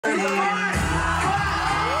Hi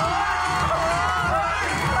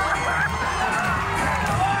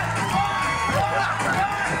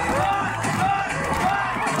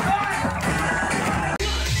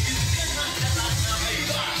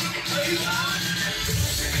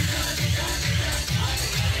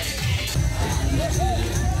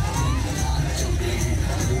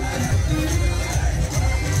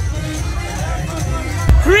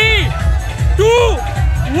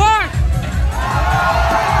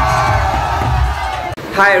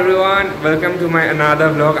everyone, welcome to my another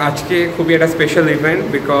vlog. আজকে খুবই একটা স্পেশাল ইভেন্ট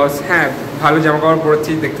বিকজ হ্যাঁ ভালো জামা কাপড়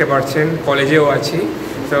পরেছি দেখতে পাচ্ছেন, কলেজেও আছি।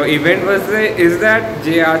 So event was is that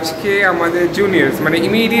যে আজকে আমাদের জুনিয়র্স মানে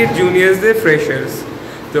ইমিডিয়েট জুনিয়র্সদের ফ্রেশার্স,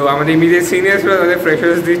 তো আমাদের ইমিডিয়েট সিনিয়র্সরা তাদের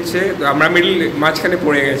ফ্রেশার্স দিচ্ছে, তো আমরা মিডল মাঝখানে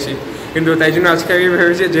পড়ে গেছি। কিন্তু তাই জন্য আজকে আমি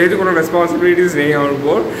ভেবেছি যেহেতু কোনো রেসপন্সিবিলিটিস নেই আমার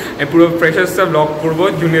উপর, আমি পুরো ফ্রেশার্সটা ব্লগ করবো,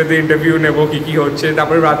 জুনিয়রদের ইন্টারভিউ নেবো কী কী হচ্ছে,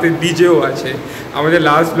 তারপরে রাতে ডিজেও আছে। আমাদের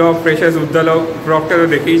লাস্ট ব্লগ ফ্রেশার্স উদ্দালক ব্লগটা তো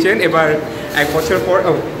দেখেইছেন, এবার এক বছর পর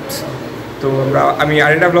তো আমি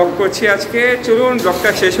আরেকটা ব্লগ করছি আজকে। চলুন ব্লগটা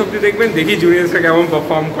শেষ অবধি দেখবেন, দেখি জুনিয়র্সরা কেমন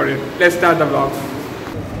পারফর্ম করেন। Let's start the blog.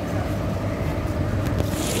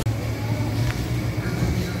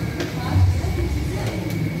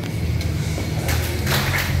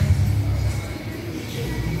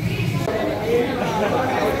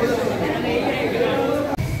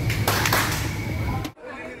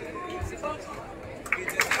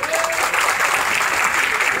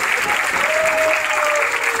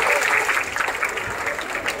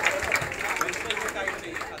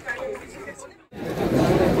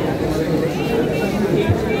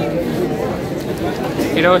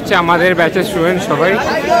 এটা হচ্ছে আমাদের ব্যাচের স্টুডেন্ট সবাই,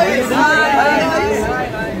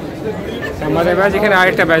 আমাদের ব্যাচ। এখানে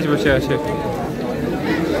আরেকটা ব্যাচ বসে আছে,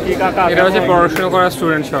 এটা হচ্ছে পড়াশোনা করা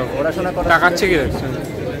স্টুডেন্ট সব। টাকাচ্ছে কি দেখছেন?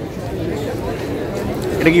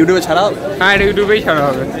 এটা কি ইউটিউবে ছাড়া হবে? হ্যাঁ, এটা ইউটিউবেই ছাড়া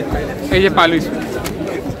হবে। এই যে পালিশ।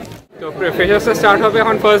 তো ফ্রেশার্সটা স্টার্ট হবে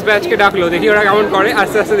এখন। ফার্স্ট ব্যাচকে ডাকলো, দেখি ওরা কেমন করে,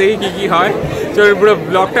 আস্তে আস্তে দেখি কী কী হয়। তো পুরো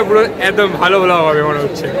ব্লগটা পুরো একদম ভালো ভালো হবে মনে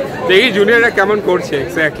হচ্ছে। দেখি জুনিয়ররা কেমন করছে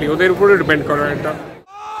এক্স্যাক্টলি, ওদের উপরে ডিপেন্ড করো এটা।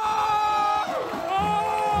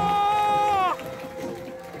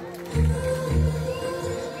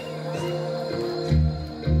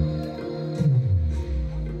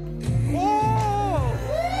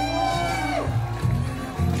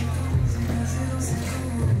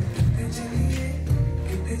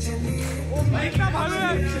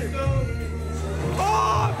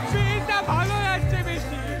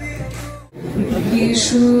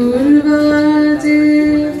 কিশোর বাজে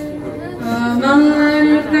আমার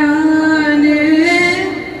প্রাণে,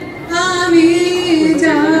 আমি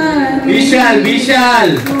জানি বিশাল বিশাল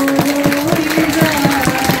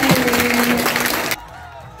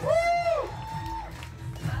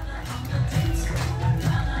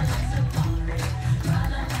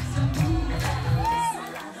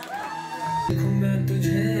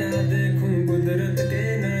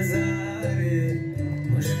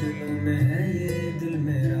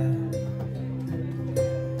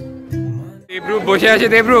দেবরূপ বসে আছে।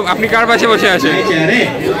 দেবরূপ, আপনি কার পাশে বসে আছেন?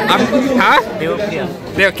 হ্যাঁ,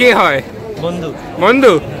 কে হয়? বন্ধু।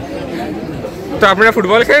 বন্ধু? তো আপনারা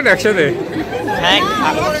ফুটবল খেলেন একসাথে?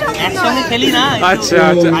 একসঙ্গে খেলি না। আচ্ছা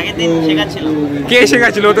আচ্ছা, আগের দিন শেখাচ্ছিল। কে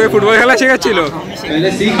শেখাচ্ছিল? তোকে ফুটবল খেলা শেখাচ্ছিল?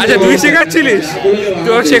 আচ্ছা, তুই শেখাচ্ছিলিস?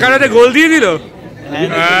 তো শেখানোতে গোল দিয়ে দিল?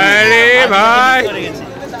 আরে ভাই,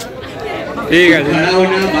 ঠিক আছে।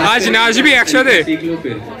 আজ নাচবি একসাথে?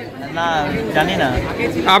 না, জানি না।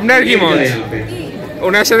 আপনার কি মত?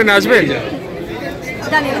 ওনার সাথে নাচবেন?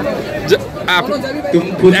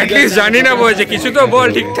 জানি না বলছে, কিছু তো বল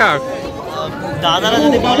ঠিকঠাক। দাদারা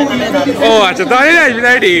যদি বলে ও আচ্ছা, তাহলে নাচবি,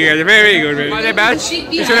 তাহলে ঠিক আছে। Very good. আমাদের ব্যাচ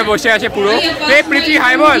পিছনে বসে আছে পুরো। প্রীতি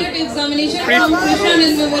হাই বল,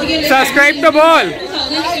 সাবস্ক্রাইব তো বল।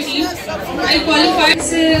 I qualified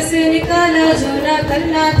से निकाला जो ना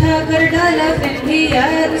करना था कर डाला, फिर भी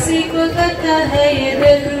यार उसी को करता है ये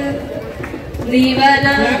दिल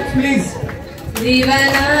दीवाना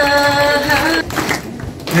दीवाना।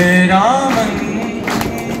 तेरा मन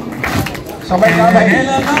समय का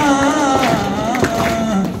लगा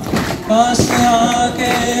पास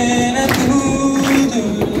आके न तू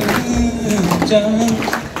जा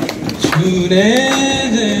छूने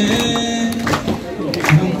दे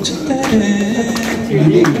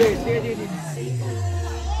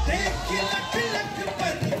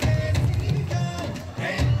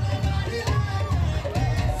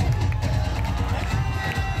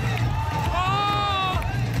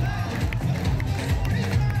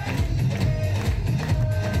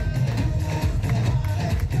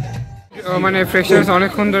মানে ফ্রেশার্স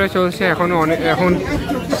অনেকক্ষণ ধরে চলছে, এখনো এখন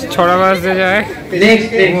 6টা বাজতে যায়,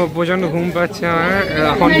 প্রচণ্ড ঘুম পাচ্ছে আমার।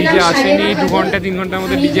 এখন ডিজে আসেনি, 2 ঘন্টা 3 ঘন্টার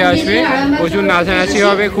মধ্যে ডিজে আসবে, প্রচুর নাচানাচি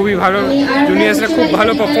হবে, খুবই ভালো, জুনিয়ার্সরা খুব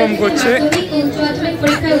ভালো পারফর্ম করছে।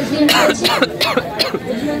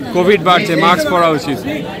 কোভিড বাড়ছে, মাস্ক পরা উচিত।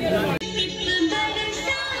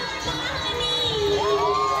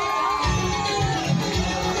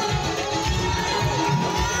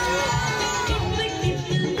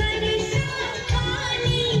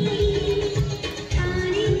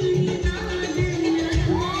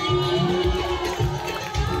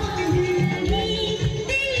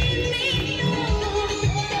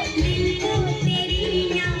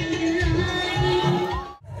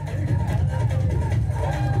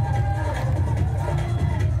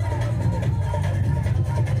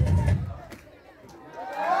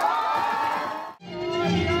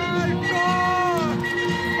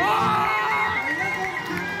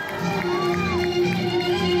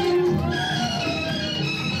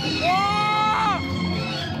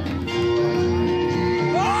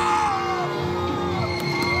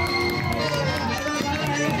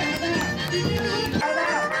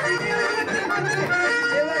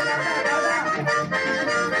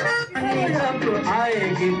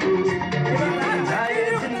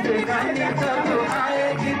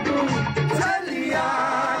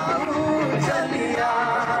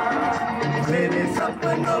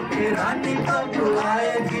 रानी कब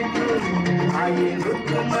आएगी तू, आए रुक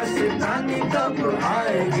मस्तानी कब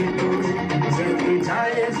आएगी तू, चली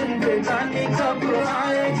जाए जिंदगानी कब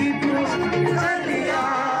आएगी तू, चलिया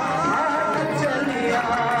चलिया।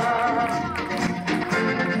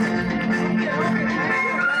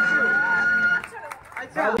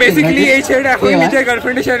 বেসিক্যালি এই ছেলেটা এখন নিজের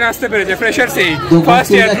গার্লফ্রেন্ডের সাথে নাচতে পেরেছে, ফ্রেশার্সেই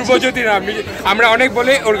ফার্স্ট ইয়ার ধ্রুবজ্যোতি নাম। আমরা অনেক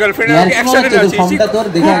বলে ওর গার্লফ্রেন্ড একসাথে নাচছি,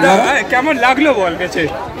 কেমন লাগলো বল গেছে?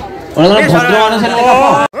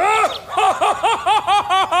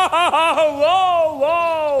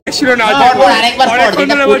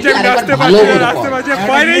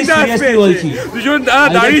 দুজন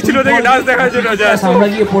দাঁড়িয়ে ছিল দেখে নাচ দেখার জন্য।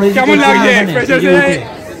 কেমন লাগছে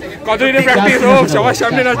কতদিনের প্র্যাকটিস হোক, সবার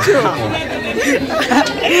সামনে নাচছো?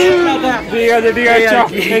 ঠিক আছে ঠিক আছে,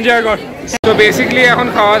 এনজয় কর। তো বেসিক্যালি এখন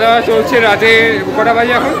খাওয়া দাওয়া চলছে, রাতে কটা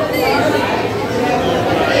বাজে এখন?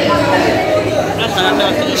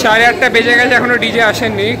 8:30 বেজে গেছে, এখনো ডিজে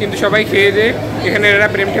আসেননি, কিন্তু সবাই খেয়ে দে এখানে এরা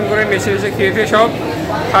প্রেম টেম করে নেচে নেচে খেয়ে খেয়ে সব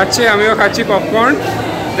খাচ্ছে, আমিও খাচ্ছি পপকর্ন।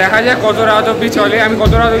 দেখা যায় কত রাত অবধি চলে, আমি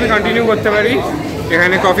কত রাত অবধি কন্টিনিউ করতে পারি।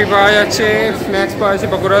 এখানে কফি পাওয়া যাচ্ছে, স্ন্যাক্স পাওয়া যাচ্ছে,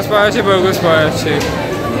 পকোড়াস পাওয়া যাচ্ছে, বার্গার্স পাওয়া যাচ্ছে।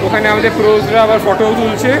 ওখানে আমাদের প্রোজরা আবার ফটোও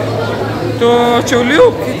তুলছে। তো চলেও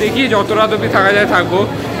দেখি যত রাত অবধি থাকা যায় থাকবো,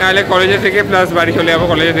 নাহলে কলেজে থেকে প্লাস বাড়ি চলে যাবো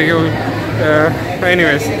কলেজে থেকে।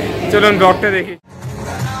 এনিওয়েজ চলুন ব্লগটা দেখি।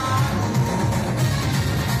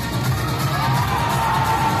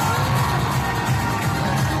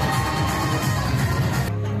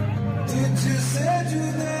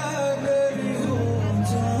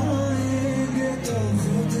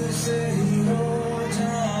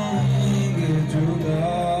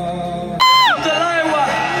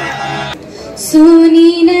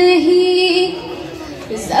 सुनी नहीं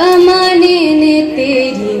ज़माने ने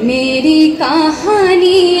तेरी मेरी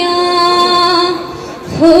कहानियाँ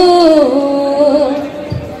हो,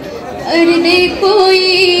 कर दे कोई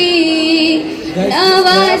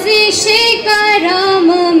नवाज़िश करम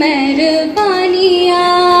मेहरबानियाँ,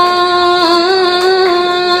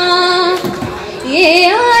 ये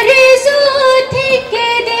आरज़ू थी के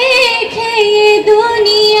देखे ये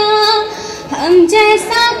दुनिया हम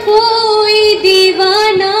जैसा कोई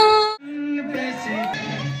दीवाना।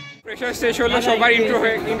 ফ্রেশার্স শেষ হলো, সবার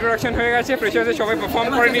ইন্ট্রোডাকশন হয়ে গেছে, ফ্রেশার্সে সবাই পারফর্ম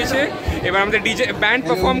করে নিয়েছে। এবার আমাদের ডিজে ব্যান্ড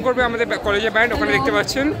পারফর্ম করবে, আমাদের কলেজের ব্যান্ড ওখানে দেখতে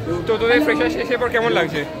পাচ্ছেন। তো তোদের ফ্রেশার্স শেষের পর কেমন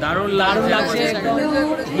লাগছে? দারুণ লাগছে।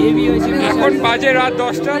 এখন বাজে রাত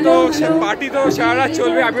 10টা, তো পার্টি তো সারা রাত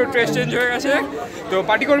চলবে। আমিও ড্রেস চেঞ্জ হয়ে গেছে, তো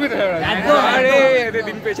পার্টি করবি তো সারা রাত? আরে এদের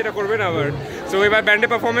দিন পেয়ে সেটা করবে না আবার। তো এবার ব্যান্ডের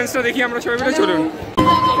পারফরমেন্সটা দেখি আমরা সবাই মিলে, চলুন।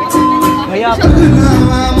 ভাইয়া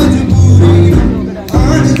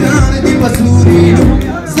See you.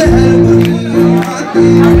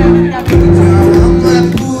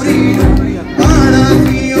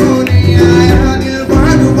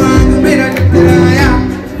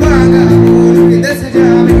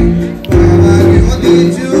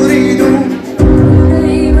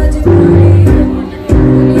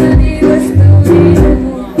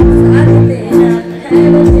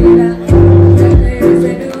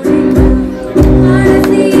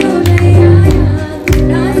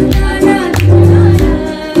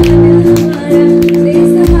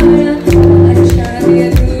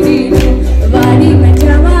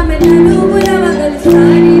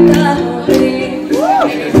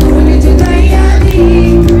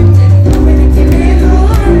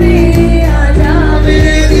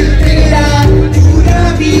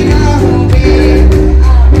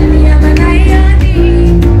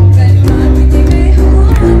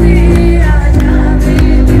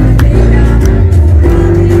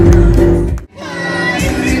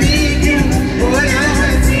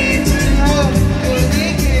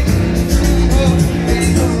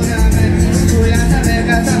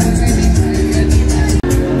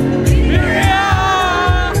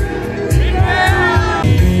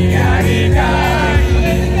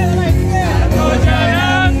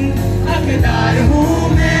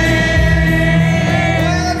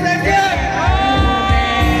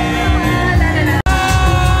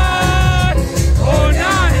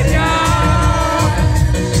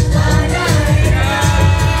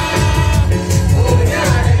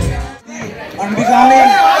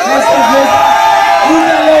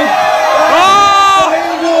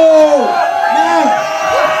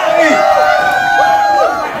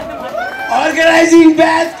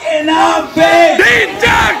 नाम पे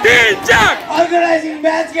ऑर्गेनाइजिंग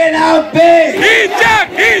बैच के नाम पे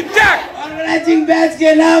ऑर्गेनाइजिंग बैच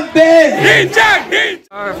के नाम पे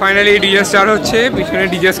फाइनली डीजे स्टार्ट হচ্ছে পিছনে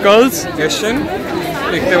ডিজে স্কলস এসেছেন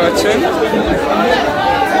দেখতে পাচ্ছেন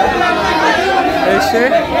এসে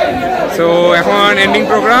সো এখন এন্ডিং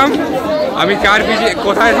প্রোগ্রাম আমি কার পিছে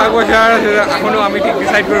কোথায় থাকবো সেটা এখনো আমি ঠিক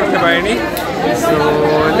ডিসাইড করে উঠতে পারিনি so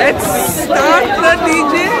let's start the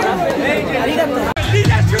DJ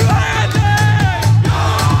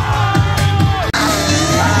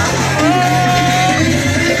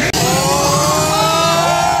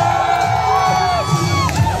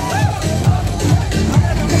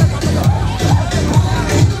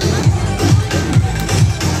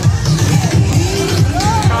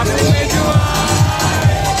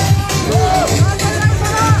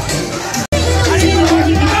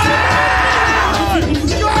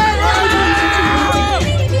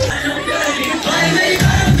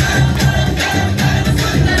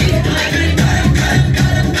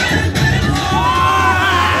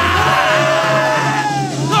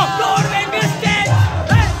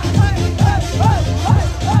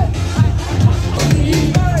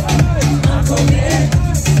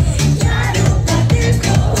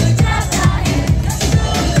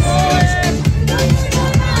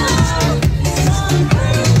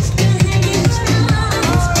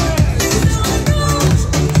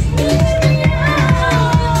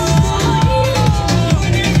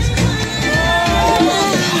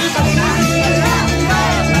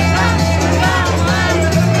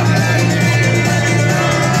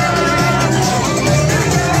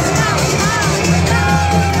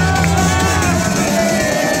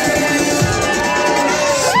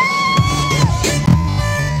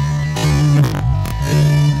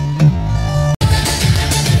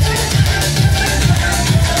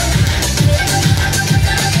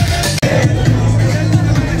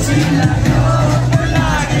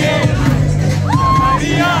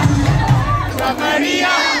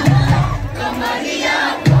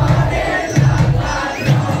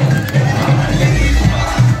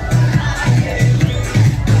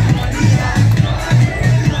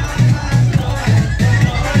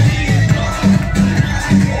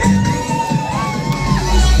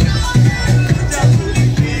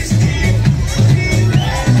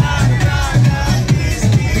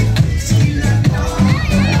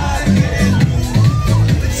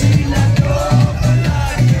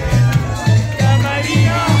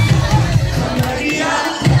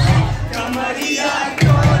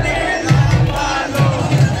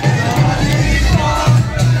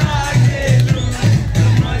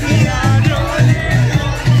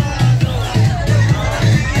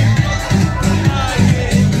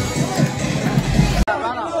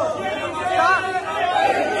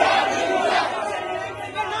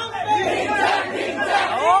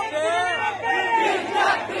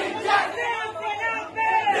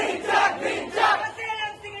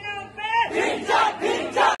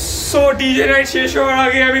so DJ night শেষ হওয়ার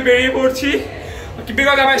আগে আমি বেরিয়ে পড়ছি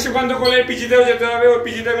বিকজ আমার সুকান্ত কোলের পিজিতেও যেতে হবে ওর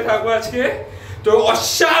পিজিতে আমি থাকবো আজকে তো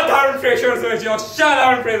অসাধারণ ফ্রেশার্স হয়েছে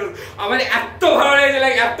অসাধারণ ফ্রেশার্স আমার এত ভালো লেগেছে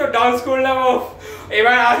লাইক এত ডান্স করলাম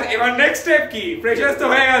এবার নেক্সট স্টেপ কি ফ্রেশার্স তো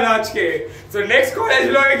হয়ে গেল আজকে সো নেক্সট কলেজ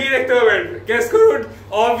ব্লগে কি দেখতে পাবেন গেস করুন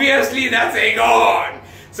obviously that's এগন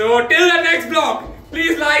so till the next blog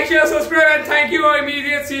please like share subscribe and thank you our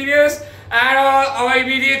immediate seniors and our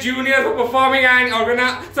immediate juniors for performing and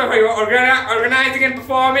organizing and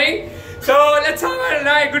performing. So let's have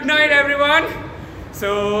a good night everyone.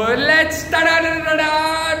 So let's ta-da-da-da-da.